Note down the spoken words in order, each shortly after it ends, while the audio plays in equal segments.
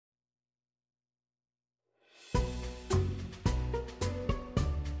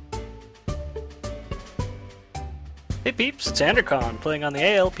Hey peeps, it's Andercon playing on the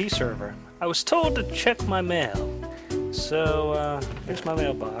ALP server. I was told to check my mail. So, here's my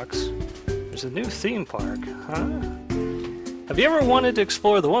mailbox. There's a new theme park, huh? Have you ever wanted to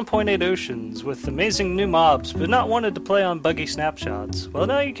explore the 1.8 oceans with amazing new mobs, but not wanted to play on buggy snapshots? Well,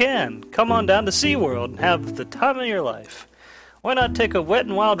 now you can. Come on down to SeaWorld and have the time of your life. Why not take a wet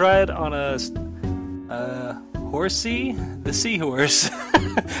and wild ride on a, horsey? The seahorse.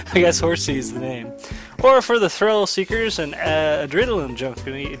 I guess horsey is the name. Or for the thrill seekers and adrenaline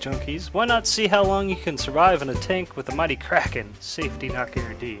junkies, why not see how long you can survive in a tank with a mighty kraken? Safety not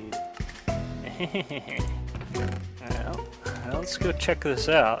guaranteed. Well, let's go check this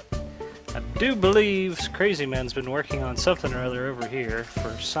out. I do believe Crazy Man's been working on something or other over here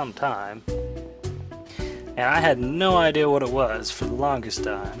for some time. And I had no idea what it was for the longest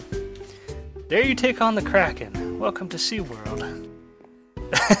time. Dare you take on the Kraken? Welcome to SeaWorld.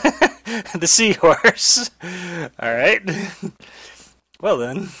 The seahorse. Alright. Well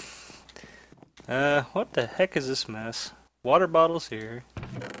then. What the heck is this mess? Water bottles here.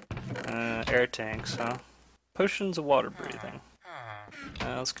 Air tanks, huh? Potions of water breathing.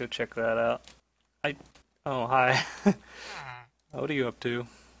 Let's go check that out. Oh, hi. What are you up to?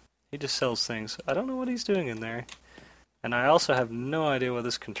 He just sells things. I don't know what he's doing in there. And I also have no idea what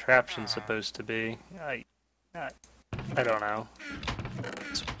this contraption's supposed to be. I don't know.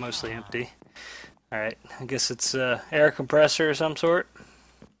 It's mostly empty. Alright, I guess it's air compressor of some sort.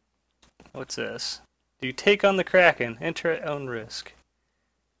 What's this? Do you take on the Kraken? Enter at own risk.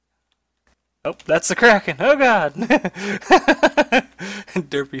 Oh, that's the Kraken! Oh god!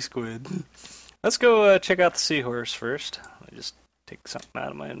 Derpy squid. Let's go check out the seahorse first. Let me just take something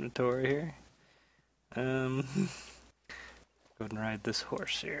out of my inventory here. Go ahead and ride this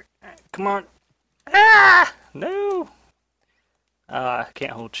horse here. Come on! Ah! No! I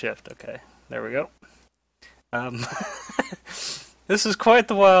can't hold shift. Okay, there we go. This is quite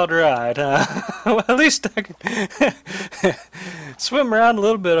the wild ride. Well, at least I can swim around a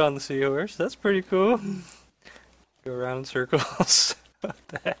little bit on the seahorse. That's pretty cool. Go around in circles. What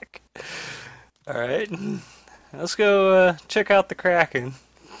the heck? Alright. Let's go check out the Kraken.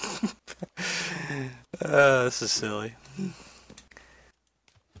 This is silly.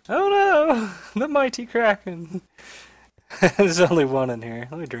 Oh no! The mighty Kraken! There's only one in here.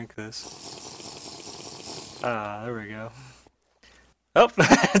 Let me drink this. Ah, there we go. Oh,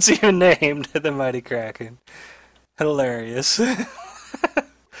 it's even named the Mighty Kraken. Hilarious. What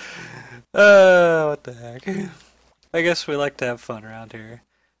the heck? I guess we like to have fun around here.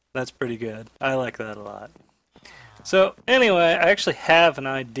 That's pretty good. I like that a lot. So, anyway, I actually have an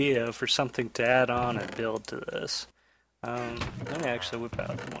idea for something to add on and build to this. Let me actually whip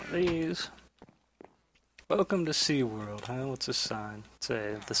out one of these. Welcome to SeaWorld, huh? What's this sign?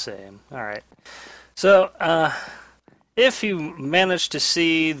 Say the same. Alright. So, if you managed to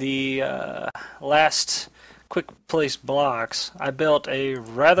see the last quick place blocks, I built a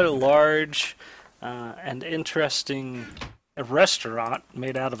rather large and interesting restaurant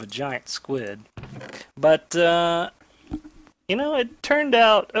made out of a giant squid. But, you know, it turned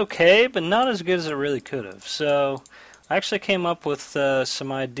out okay, but not as good as it really could have. So, I actually came up with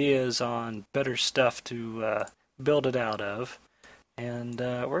some ideas on better stuff to build it out of. And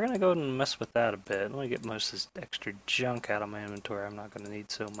we're going to go ahead and mess with that a bit. Let me get most of this extra junk out of my inventory I'm not going to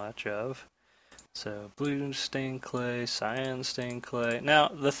need so much of. So, blue stained clay, cyan stained clay. Now,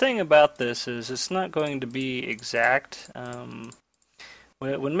 the thing about this is it's not going to be exact.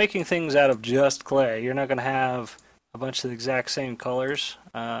 When making things out of just clay, you're not going to have a bunch of the exact same colors.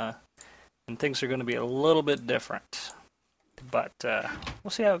 And things are going to be a little bit different. But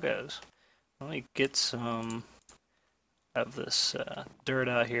we'll see how it goes. Let me get some of this dirt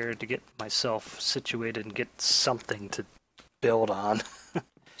out here to get myself situated and get something to build on.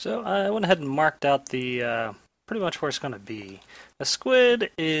 So I went ahead and marked out the pretty much where it's going to be. The squid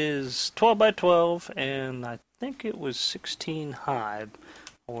is 12 by 12, and I think it was 16 high,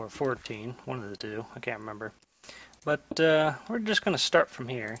 or 14, one of the two, I can't remember. But we're just going to start from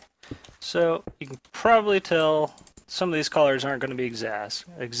here. So you can probably tell some of these colors aren't going to be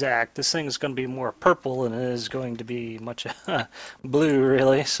exact. This thing is going to be more purple than it is going to be much blue,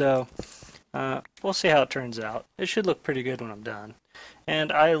 really. So we'll see how it turns out. It should look pretty good when I'm done.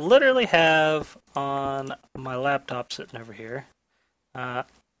 And I literally have on my laptop sitting over here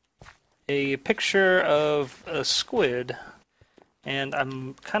a picture of a squid, and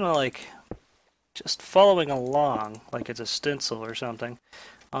I'm kind of like just following along like it's a stencil or something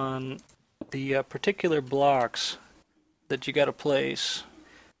on the particular blocks that you got to place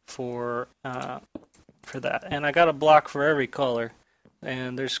for that. And I got a block for every color,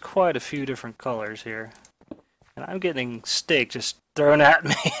 and there's quite a few different colors here. And I'm getting steak just thrown at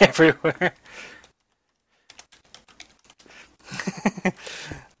me everywhere.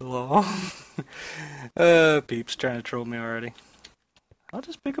 Lol. Peeps trying to troll me already. I'll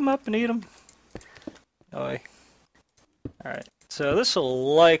just pick them up and eat them. Alright, so this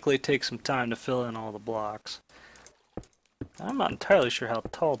will likely take some time to fill in all the blocks. I'm not entirely sure how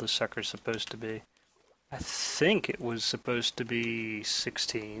tall this sucker's supposed to be. I think it was supposed to be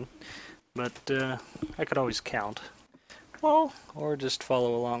 16, but I could always count. Well, or just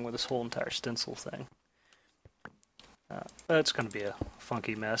follow along with this whole entire stencil thing. That's going to be a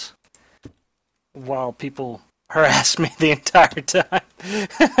funky mess. While people harass me the entire time.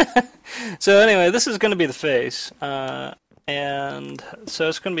 So anyway, this is going to be the face. And so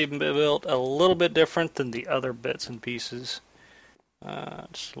it's going to be built a little bit different than the other bits and pieces.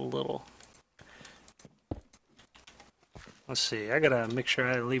 Just a little. Let's see, I gotta make sure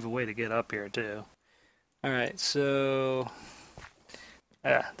I leave a way to get up here too. Alright, so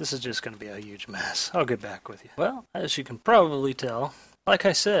this is just gonna be a huge mess. I'll get back with you. Well, as you can probably tell, like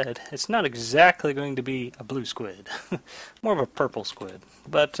I said, it's not exactly going to be a blue squid. More of a purple squid.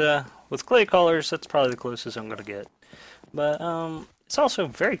 But with clay colors, that's probably the closest I'm gonna get. But it's also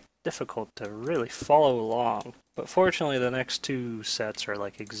very difficult to really follow along. But fortunately, the next two sets are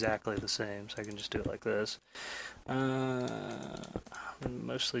like exactly the same, so I can just do it like this.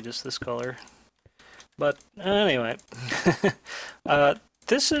 Mostly just this color. But anyway,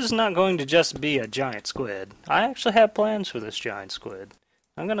 this is not going to just be a giant squid. I actually have plans for this giant squid.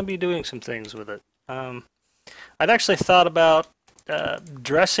 I'm going to be doing some things with it. I'd actually thought about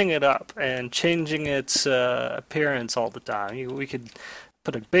dressing it up and changing its appearance all the time. We could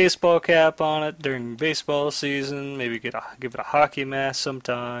put a baseball cap on it during baseball season, maybe give it a hockey mask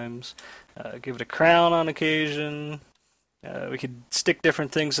sometimes, give it a crown on occasion. We could stick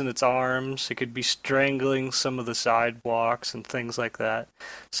different things in its arms. It could be strangling some of the sidewalks and things like that.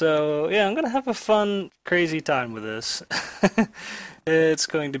 So yeah, I'm going to have a fun, crazy time with this. It's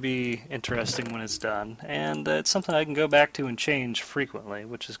going to be interesting when it's done, and it's something I can go back to and change frequently,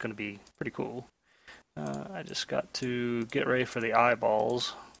 which is going to be pretty cool. I just got to get ready for the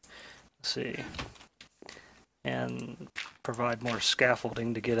eyeballs. Let's see. And provide more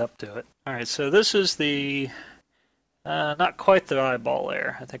scaffolding to get up to it. Alright, so this is the... not quite the eyeball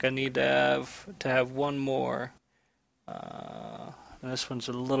layer. I think I need to have one more. And this one's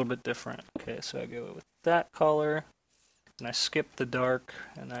a little bit different. Okay, so I go with that color. And I skip the dark.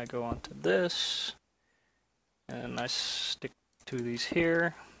 And I go on to this. And I stick two of these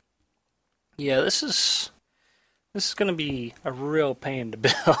here. Yeah, this is going to be a real pain to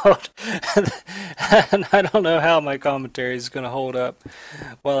build. And I don't know how my commentary is going to hold up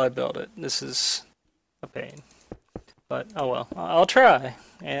while I build it. This is a pain. But, oh well, I'll try.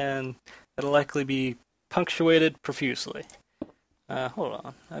 And it'll likely be punctuated profusely. Hold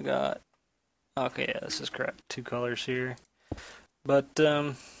on, I got... Okay, yeah, this is correct. Two colors here. But,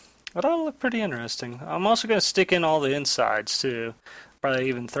 it'll look pretty interesting. I'm also going to stick in all the insides, too. Probably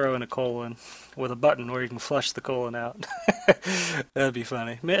even throw in a colon with a button where you can flush the colon out. That'd be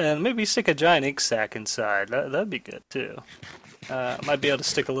funny. And maybe stick a giant ink sac inside. That'd be good, too. Might be able to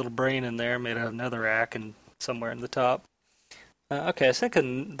stick a little brain in there, made out of netherrack and somewhere in the top. Okay, I think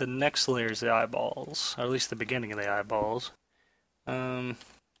the next layer is the eyeballs, or at least the beginning of the eyeballs. And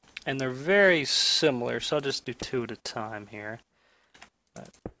they're very similar, so I'll just do two at a time here.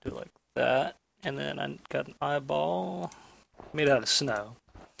 Do like that, and then I got an eyeball made out of snow,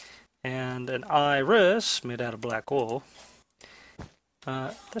 and an iris made out of black wool.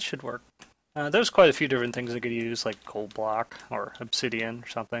 That should work. There's quite a few different things I could use, like coal block or obsidian or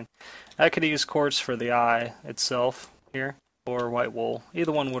something. I could use quartz for the eye itself here, or white wool.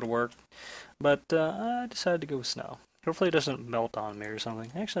 Either one would have worked, but I decided to go with snow. Hopefully it doesn't melt on me or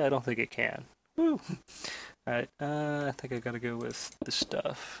something. Actually, I don't think it can. Woo! Alright, I think I gotta go with this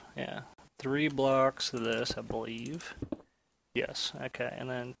stuff. Yeah, 3 blocks of this, I believe. Yes, okay, and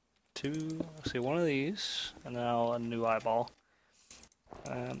then let's see, one of these, and now a new eyeball.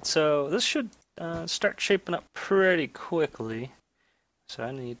 So this should start shaping up pretty quickly. So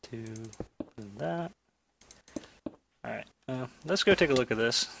I need to do that. Alright, let's go take a look at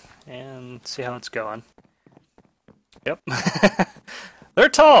this and see how it's going. Yep. They're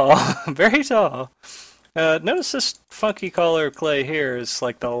tall! Very tall. Notice this funky color of clay here is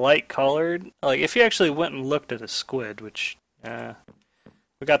like the light colored. Like if you actually went and looked at a squid, which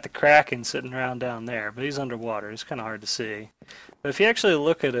we got the Kraken sitting around down there, but he's underwater. It's kind of hard to see. But if you actually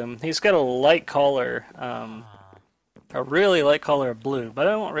look at him, he's got a light color, a really light color of blue. But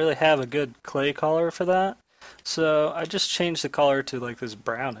I don't really have a good clay color for that, so I just changed the color to like this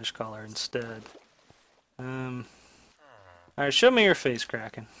brownish color instead. Alright, show me your face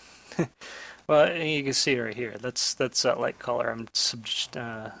cracking. Well, you can see right here. That's that light color I'm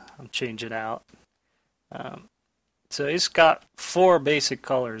changing out. Um, so he's got 4 basic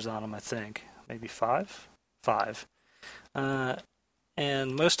colors on him, I think. Maybe 5? 5. Uh,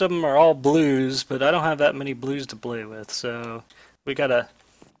 and most of them are all blues, but I don't have that many blues to play with, so we gotta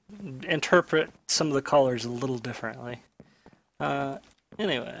interpret some of the colors a little differently.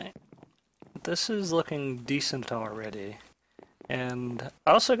 Anyway, this is looking decent already. And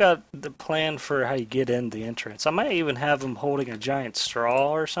I also got the plan for how you get in the entrance. I might even have him holding a giant straw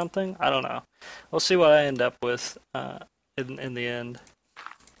or something. I don't know. We'll see what I end up with in the end.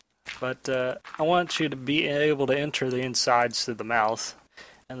 But I want you to be able to enter the insides through the mouth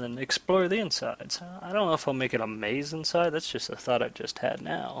and then explore the insides. I don't know if I'll make it a maze inside. That's just a thought I just had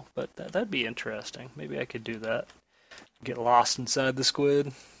now. But that'd be interesting. Maybe I could do that. Get lost inside the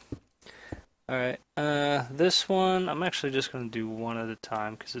squid. Alright, this one, I'm actually just going to do one at a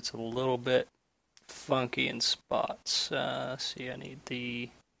time because it's a little bit funky in spots. See, I need the,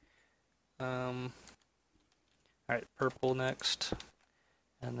 alright, purple next,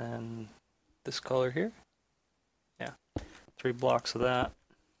 and then this color here. Yeah, 3 blocks of that,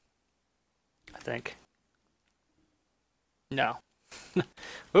 I think. No.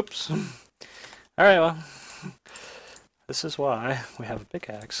 Oops. Alright, well, this is why we have a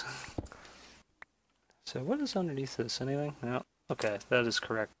pickaxe. So what is underneath this? Anything? No. Okay, that is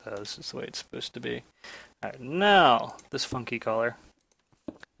correct though. This is the way it's supposed to be. Alright, now this funky color.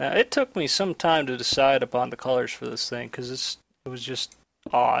 Now it took me some time to decide upon the colors for this thing because it was just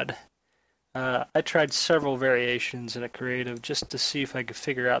odd. I tried several variations in a creative just to see if I could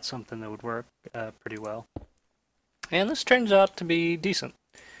figure out something that would work pretty well. And this turns out to be decent.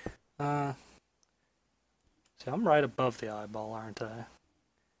 So I'm right above the eyeball, aren't I?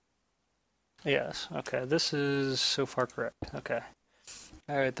 Yes, okay, this is so far correct. Okay.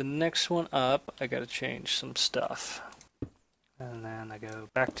 Alright, the next one up, I gotta change some stuff. And then I go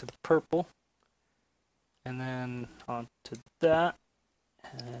back to the purple. And then on to that.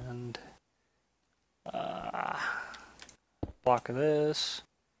 And block of this.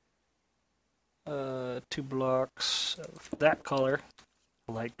 2 blocks of that color.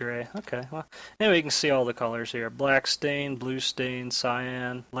 Light gray. Okay, well, anyway, you can see all the colors here. Black stain, blue stain,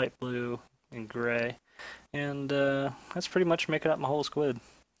 cyan, light blue, and gray, and that's pretty much making up my whole squid.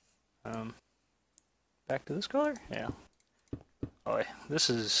 Back to this color? Yeah. Oh, this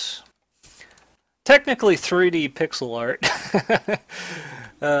is technically 3D pixel art.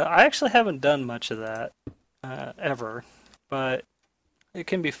 I actually haven't done much of that ever, but it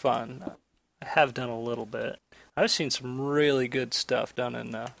can be fun. I have done a little bit. I've seen some really good stuff done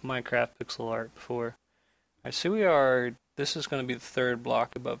in Minecraft pixel art before. Alright, so this is going to be the 3rd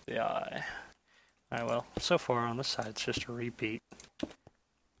block above the eye. Alright, well, so far on this side it's just a repeat.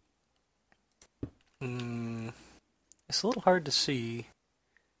 It's a little hard to see.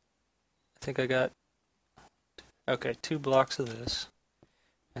 I think I got, okay, 2 blocks of this.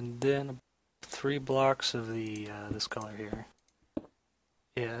 And then 3 blocks of the this color here.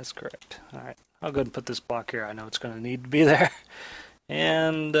 Yeah, that's correct. Alright, I'll go ahead and put this block here. I know it's going to need to be there.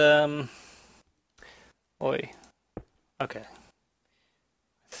 And, oi. Okay. I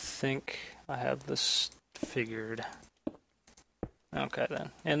think I have this figured. Okay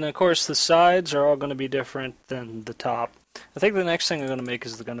then. And of course the sides are all going to be different than the top. I think the next thing I'm going to make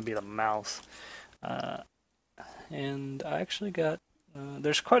is going to be the mouth. And I actually got,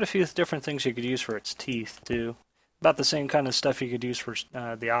 there's quite a few different things you could use for its teeth too. About the same kind of stuff you could use for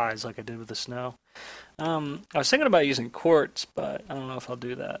the eyes like I did with the snow. I was thinking about using quartz, but I don't know if I'll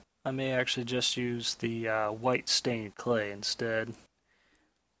do that. I may actually just use the white stained clay instead.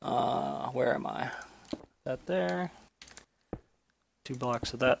 Where am I? That there. 2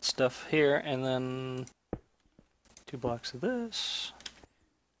 blocks of that stuff here, and then 2 blocks of this.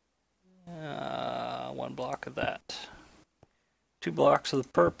 1 block of that. 2 blocks of the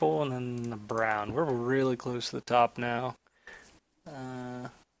purple, and then the brown. We're really close to the top now.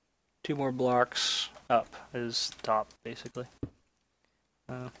 2 more blocks up is the top, basically.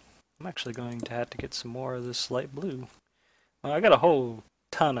 I'm actually going to have to get some more of this light blue. Well, I got a whole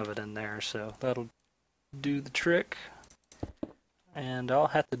ton of it in there, so that'll do the trick. And I'll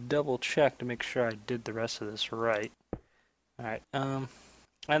have to double check to make sure I did the rest of this right. Alright,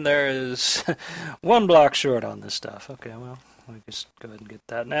 and there is 1 block short on this stuff. Okay, well, let me just go ahead and get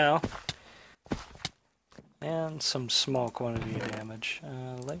that now. And some small quantity of damage.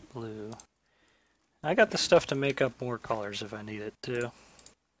 Light blue. I got the stuff to make up more colors if I need it too.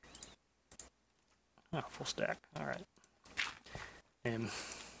 Oh, full stack. Alright. And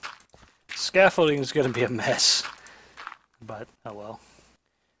scaffolding is going to be a mess. But, oh well.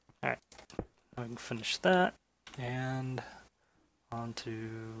 Alright, I can finish that. And on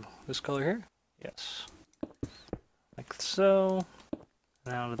to this color here. Yes. Like so.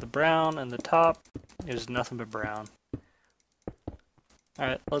 Down to the brown, and the top is nothing but brown.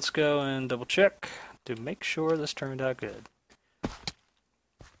 Alright, let's go and double check to make sure this turned out good.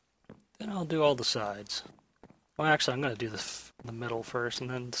 Then I'll do all the sides. Well, actually, I'm going to do the middle first and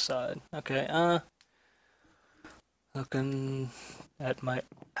then the side. Okay, looking at my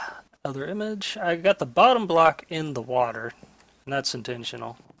other image, I got the bottom block in the water, and that's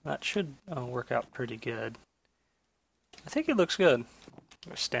intentional. That should work out pretty good. I think it looks good.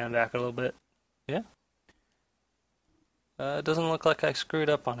 Stand back a little bit. Yeah. It doesn't look like I screwed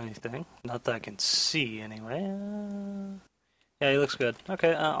up on anything. Not that I can see, anyway. Yeah, he looks good.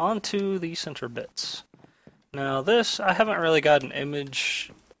 Okay, on to the center bits. Now this, I haven't really got an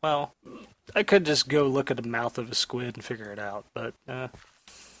image. Well, I could just go look at the mouth of a squid and figure it out, but, let's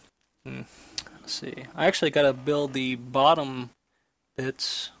see. I actually gotta build the bottom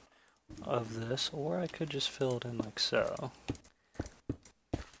bits of this, or I could just fill it in like so.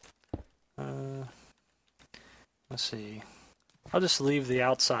 Let's see. I'll just leave the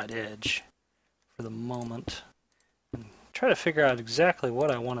outside edge for the moment and try to figure out exactly what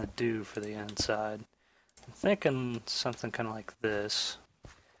I want to do for the inside. I'm thinking something kind of like this.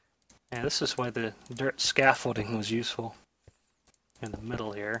 Yeah, this is why the dirt scaffolding was useful in the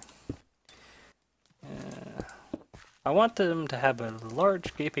middle here. I want them to have a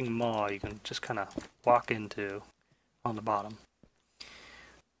large gaping maw you can just kind of walk into on the bottom.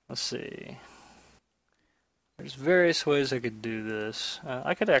 Let's see. There's various ways I could do this.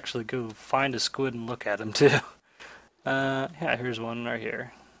 I could actually go find a squid and look at him too. Yeah, here's one right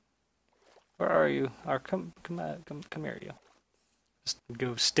here. Where are you? Come here, you. Just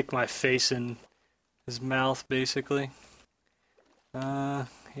go stick my face in his mouth, basically.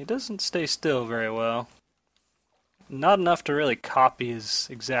 He doesn't stay still very well. Not enough to really copy his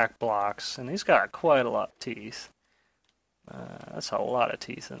exact blocks, and he's got quite a lot of teeth. That's a lot of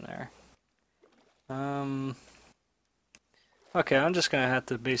teeth in there. Okay, I'm just gonna have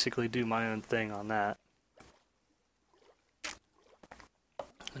to basically do my own thing on that.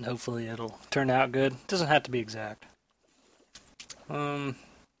 And hopefully it'll turn out good. It doesn't have to be exact. So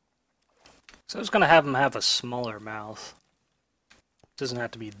I was gonna have him have a smaller mouth. It doesn't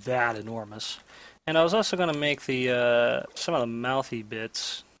have to be that enormous. And I was also gonna make the some of the mouthy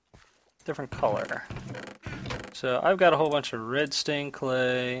bits different color. So I've got a whole bunch of red stained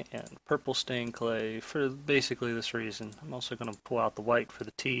clay and purple stained clay for basically this reason. I'm also going to pull out the white for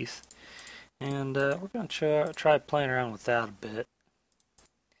the teeth. And we're going to try playing around with that a bit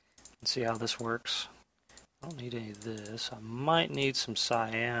and see how this works. I don't need any of this. I might need some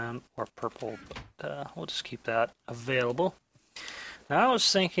cyan or purple, but we'll just keep that available. Now I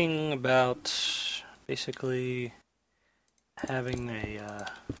was thinking about basically having a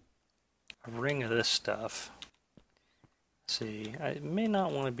ring of this stuff. See, I may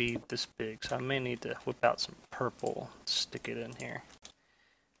not want to be this big, so I may need to whip out some purple, stick it in here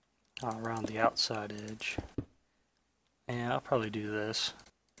around the outside edge. And I'll probably do this.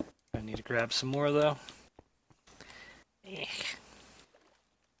 I need to grab some more though. Where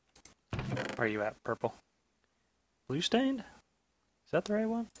are you at, purple? Blue stained? Is that the right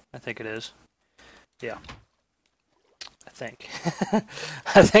one? I think it is. Yeah. I think.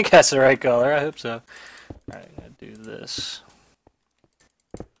 I think that's the right color. I hope so. Alright, I'm going to do this.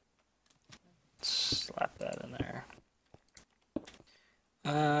 Slap that in there.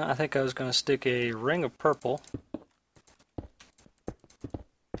 I think I was going to stick a ring of purple.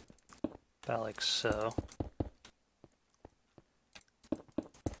 About like so.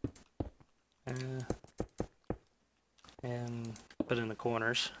 And put in the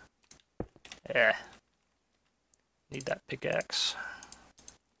corners. Yeah. Need that pickaxe.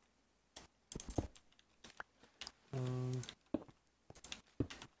 And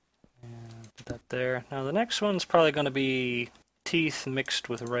put that there. Now the next one's probably going to be teeth mixed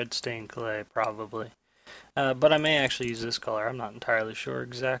with red stained clay, probably. But I may actually use this color. I'm not entirely sure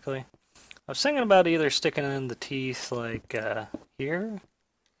exactly. I was thinking about either sticking in the teeth like here.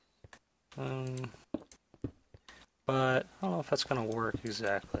 But I don't know if that's going to work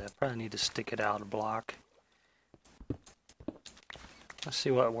exactly. I probably need to stick it out a block. Let's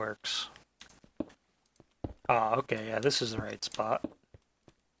see what works. Ah, okay, yeah, this is the right spot.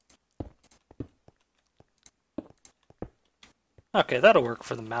 Okay, that'll work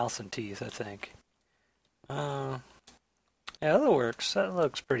for the mouth and teeth, I think. Yeah, that works. That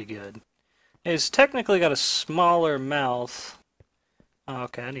looks pretty good. It's technically got a smaller mouth, Oh,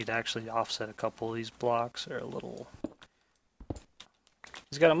 okay, I need to actually offset a couple of these blocks. They're a little...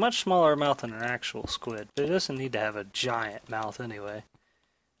 He's got a much smaller mouth than an actual squid, but he doesn't need to have a giant mouth anyway.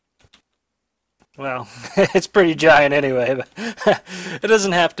 Well, it's pretty giant anyway, but it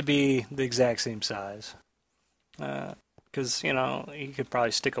doesn't have to be the exact same size. Because, you know, you could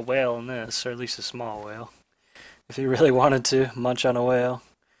probably stick a whale in this, or at least a small whale, if you really wanted to munch on a whale.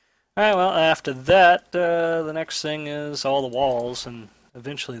 Alright, well, after that, the next thing is all the walls, and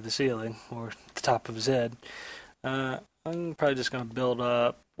eventually the ceiling, or the top of his head. I'm probably just going to build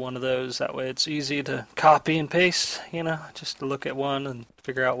up one of those, that way it's easy to copy and paste, you know, just to look at one and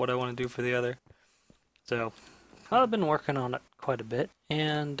figure out what I want to do for the other. So, I've been working on it quite a bit,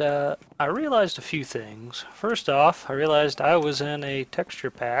 and I realized a few things. First off, I realized I was in a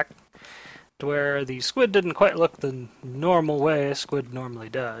texture pack to where the squid didn't quite look the normal way a squid normally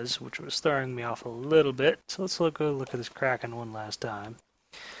does, which was throwing me off a little bit. So let's go look at this Kraken one last time.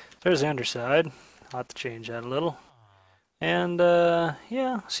 There's the underside. I'll have to change that a little. And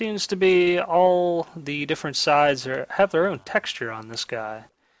yeah, seems to be all the different sides have their own texture on this guy,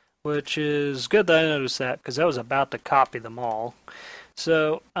 which is good that I noticed that, because I was about to copy them all.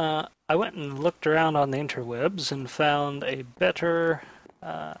 So I went and looked around on the interwebs and found a better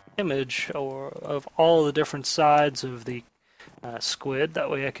image of all the different sides of the squid. That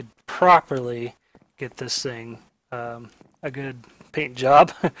way I could properly get this thing a good paint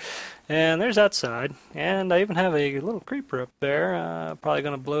job. And there's that side. And I even have a little creeper up there. Probably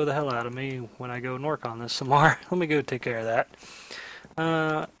going to blow the hell out of me when I go and work on this some more. Let me go take care of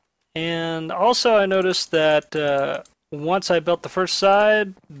that. And also I noticed that once I built the first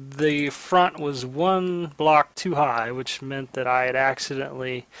side, the front was one block too high, which meant that I had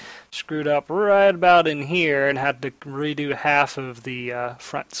accidentally screwed up right about in here and had to redo half of the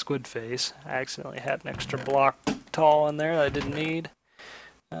front squid face. I accidentally had an extra block tall in there that I didn't need.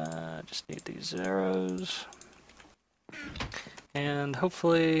 Just need these zeros. And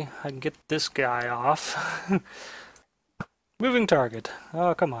hopefully I can get this guy off. Moving target.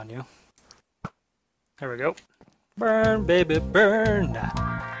 Oh, come on, you. There we go. Burn, baby, burn.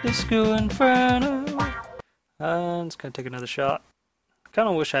 Disco Inferno. It's gonna take another shot. Kind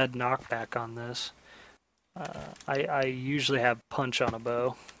of wish I had knockback on this. I usually have punch on a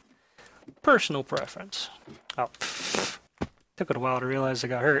bow. Personal preference. Oh, pff. Took it a while to realize I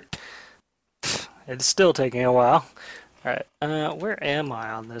got hurt. Pff. It's still taking a while. Alright, where am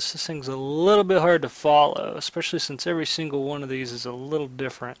I on this? This thing's a little bit hard to follow, especially since every single one of these is a little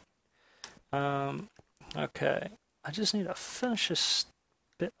different. Okay, I just need to finish this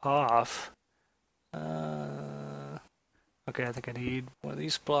bit off. Okay, I think I need one of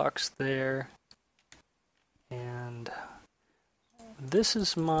these blocks there. And this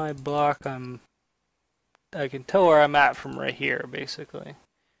is my block. I can tell where I'm at from right here, basically.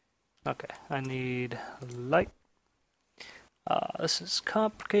 Okay, I need light. This is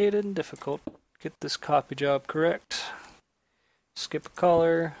complicated and difficult. Get this copy job correct. Skip a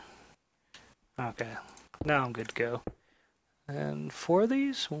color. Okay, now I'm good to go. And 4 of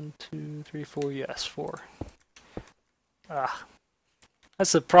these? 1, 2, 3, 4. Yes, 4.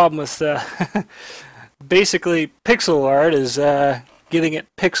 That's the problem with basically pixel art, is getting it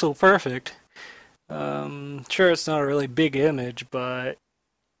pixel perfect. Sure, it's not a really big image, but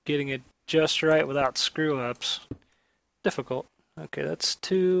getting it just right without screw-ups, difficult. Okay, that's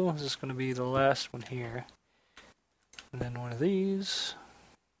 2. This is going to be the last one here. And then one of these.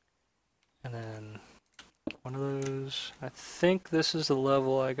 And then one of those. I think this is the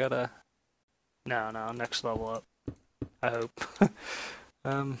level I gotta... No, next level up. I hope.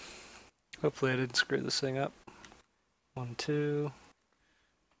 Hopefully I didn't screw this thing up. 1, 2.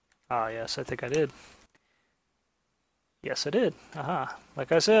 Ah, yes, I think I did. Yes, I did. Aha.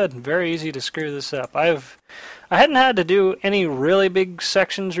 Like I said, very easy to screw this up. I hadn't had to do any really big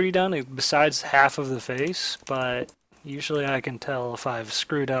sections redone besides half of the face, but usually I can tell if I've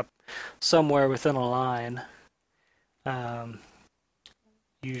screwed up somewhere within a line.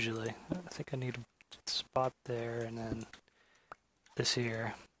 Usually. I think I need a spot there and then this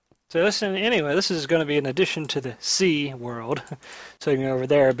here. So listen, anyway, this is going to be an addition to the sea world. So you can go over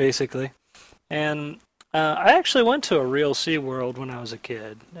there, basically. And I actually went to a real sea world when I was a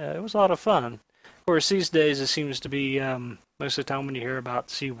kid. It was a lot of fun. Of course, these days it seems to be, most of the time when you hear about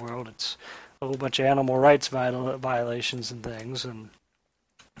Sea World, it's a whole bunch of animal rights violations and things. And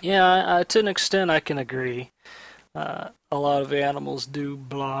yeah, to an extent I can agree. A lot of animals do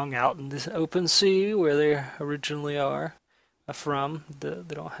belong out in this open sea where they originally are from.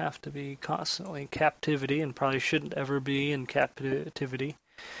 They don't have to be constantly in captivity, and probably shouldn't ever be in captivity.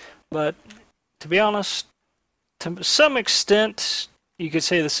 But to be honest, to some extent, you could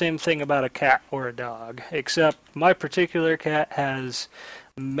say the same thing about a cat or a dog, except my particular cat has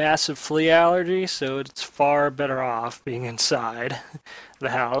massive flea allergy, so it's far better off being inside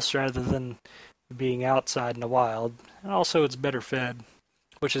the house rather than being outside in the wild. And also, it's better fed,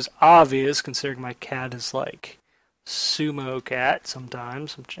 which is obvious considering my cat is like sumo cat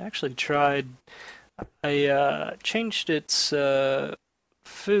sometimes. I've actually tried, I changed its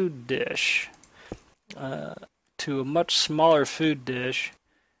food dish to a much smaller food dish,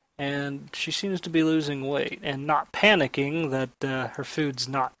 and she seems to be losing weight and not panicking that her food's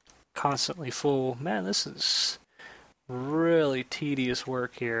not constantly full. Man, this is really tedious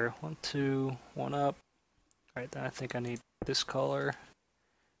work here. 1, 2, 1 up. Alright, then I think I need this color.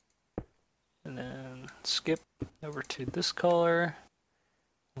 And then skip over to this color.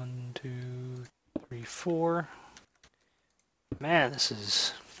 1, 2, 3, 4. Man, this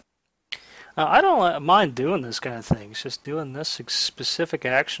is... I don't mind doing this kind of thing. It's just doing this specific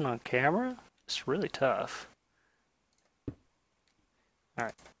action on camera. It's really tough.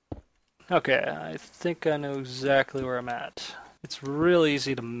 Alright. Okay, I think I know exactly where I'm at. It's real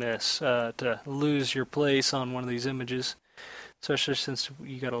easy to miss, to lose your place on one of these images. Especially since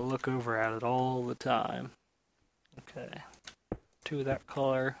you gotta look over at it all the time. Okay. 2 of that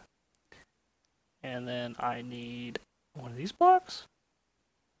color. And then I need one of these blocks?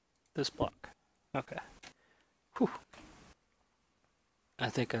 This block. Okay. Whew. I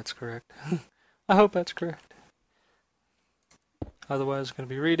think that's correct. I hope that's correct. Otherwise, I'm going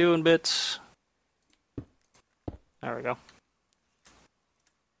to be redoing bits. There we go.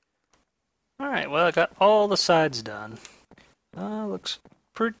 Alright, well, I got all the sides done. Looks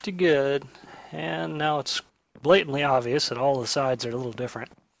pretty good. And now it's blatantly obvious that all the sides are a little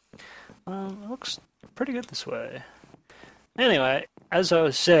different. It looks pretty good this way. Anyway, as I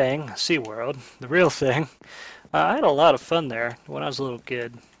was saying, SeaWorld, the real thing, I had a lot of fun there when I was a little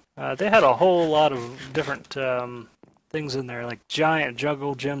kid. They had a whole lot of different things in there, like giant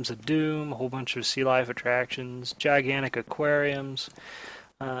jungle gyms of doom, a whole bunch of sea life attractions, gigantic aquariums,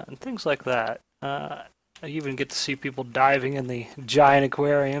 and things like that. I even get to see people diving in the giant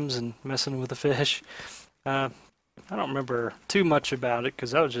aquariums and messing with the fish. I don't remember too much about it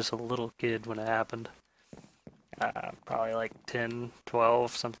because I was just a little kid when it happened. Probably like 10,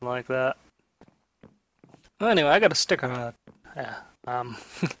 12, something like that. Well, anyway, I got a sticker.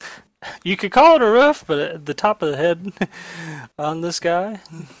 You could call it a roof, but at the top of the head on this guy.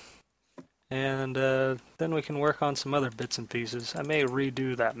 And then we can work on some other bits and pieces. I may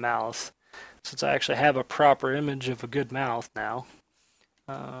redo that mouth, since I actually have a proper image of a good mouth now.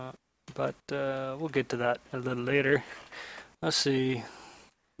 But we'll get to that a little later. Let's see.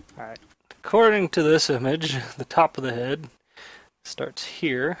 Alright. According to this image, the top of the head starts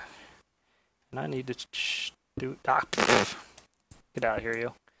here. And I need to do... get out of here,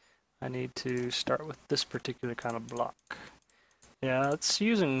 you. I need to start with this particular kind of block. Yeah, it's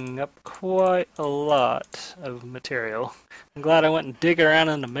using up quite a lot of material. I'm glad I went and dig around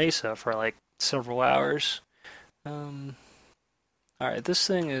in the mesa for like several hours. Alright, this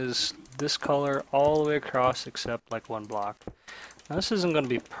thing is this color all the way across except like one block. Now this isn't going to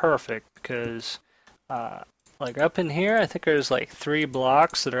be perfect because like up in here I think there's like 3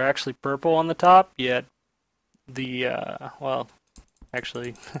 blocks that are actually purple on the top, yet the, well,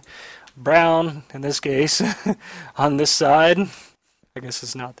 actually brown in this case on this side. I guess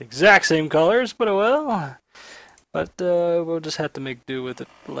it's not the exact same colors, but it will. But we'll just have to make do with it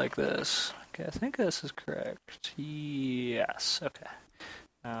like this. Okay, I think this is correct. Yes, okay.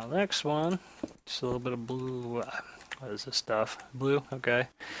 Now the next one, just a little bit of blue. What is this stuff? Blue, okay.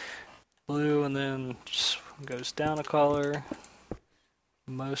 Blue, and then just goes down a color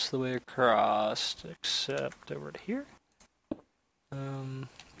most of the way across, except over to here.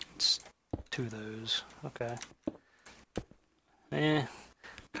 It's 2 of those. Okay.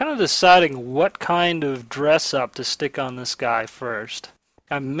 Kind of deciding what kind of dress up to stick on this guy first.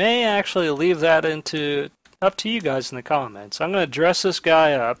 I may actually leave that up to you guys in the comments. I'm going to dress this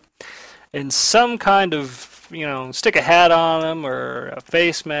guy up in some kind of, you know, stick a hat on him or a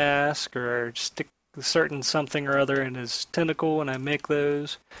face mask or stick a certain something or other in his tentacle when I make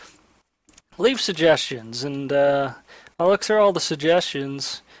those. Leave suggestions, and I'll look through all the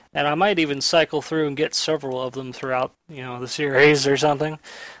suggestions, and I might even cycle through and get several of them throughout, you know, the series or something.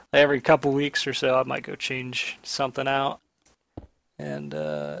 Every couple weeks or so I might go change something out and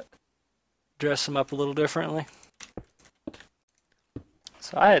dress them up a little differently.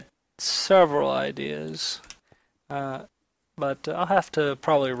 So I had several ideas, but I'll have to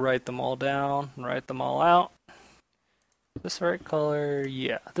probably write them all down and write them all out. Is this the right color?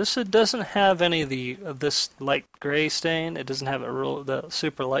 Yeah. This it doesn't have any of this light gray stain. It doesn't have the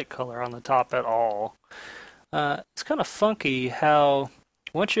super light color on the top at all. It's kind of funky how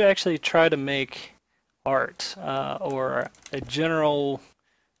once you actually try to make art or a general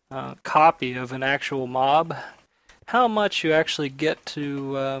copy of an actual mob, how much you actually get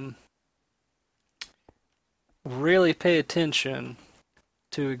to really pay attention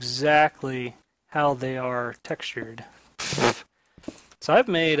to exactly how they are textured. So I've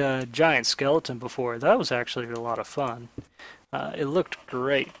made a giant skeleton before. That was actually a lot of fun. It looked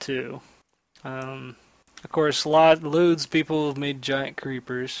great too. Of course, loads of people have made giant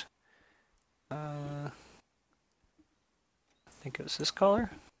creepers. I think it was this color.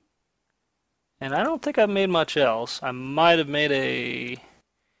 And I don't think I've made much else. I might have made a...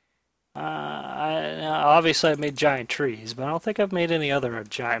 obviously I've made giant trees, but I don't think I've made any other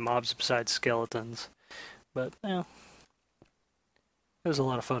giant mobs besides skeletons. But, yeah. It was a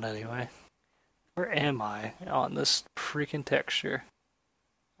lot of fun anyway. Where am I on this freaking texture?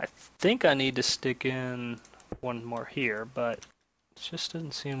 I think I need to stick in one more here, but it just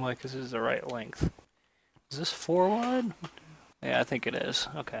doesn't seem like this is the right length. Is this 4 wide? Yeah, I think it is.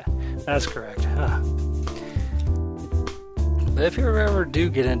 Okay, that's correct. But if you ever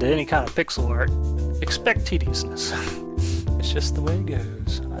do get into any kind of pixel art, expect tediousness. It's just the way it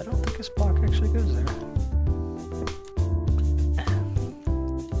goes. I don't think this block actually goes there.